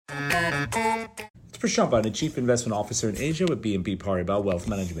It's Prashant Bhatt, Chief Investment Officer in Asia with BNP Paribas Wealth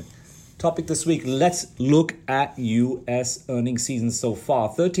Management. Topic this week, let's look at U.S. earnings season so far.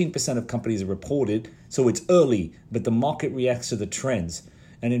 13% of companies have reported, so it's early, but the market reacts to the trends.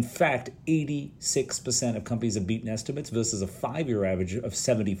 And in fact, 86% of companies have beaten estimates versus a 5-year average of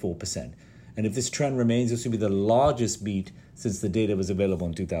 74%. And if this trend remains, this will be the largest beat since the data was available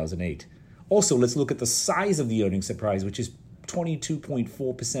in 2008. Also, let's look at the size of the earnings surprise, which is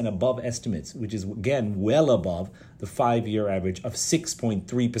 22.4% above estimates, which is, again, well above the 5-year average of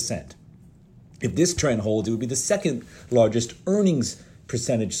 6.3%. If this trend holds, it would be the second largest earnings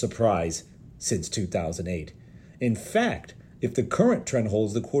percentage surprise since 2008. In fact, if the current trend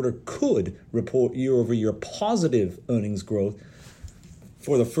holds, the quarter could report year-over-year positive earnings growth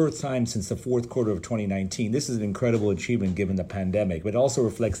for the first time since the fourth quarter of 2019. This is an incredible achievement given the pandemic, but it also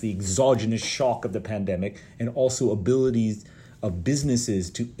reflects the exogenous shock of the pandemic and also abilities of businesses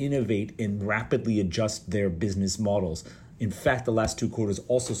to innovate and rapidly adjust their business models. In fact, the last 2 quarters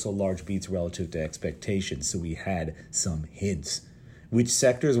also saw large beats relative to expectations, so we had some hints. Which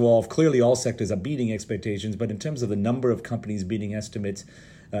sectors? Well, clearly all sectors are beating expectations, but in terms of the number of companies beating estimates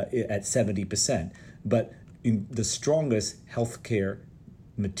at 70%. But in the strongest, healthcare,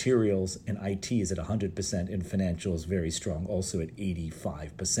 materials, and IT is at 100%, and financials very strong, also at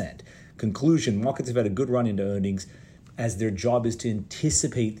 85%. Conclusion, markets have had a good run into earnings as their job is to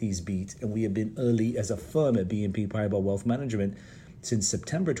anticipate these beats, and we have been early as a firm at BNP Paribas Wealth Management since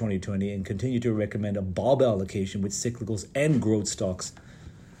September 2020 and continue to recommend a barbell allocation with cyclicals and growth stocks.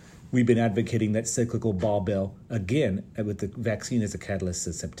 We've been advocating that cyclical barbell again with the vaccine as a catalyst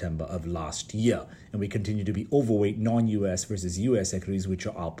since September of last year. And we continue to be overweight non-US versus US equities, which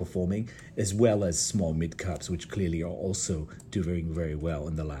are outperforming, as well as small mid-caps, which clearly are also doing very well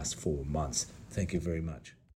in the last 4 months. Thank you very much.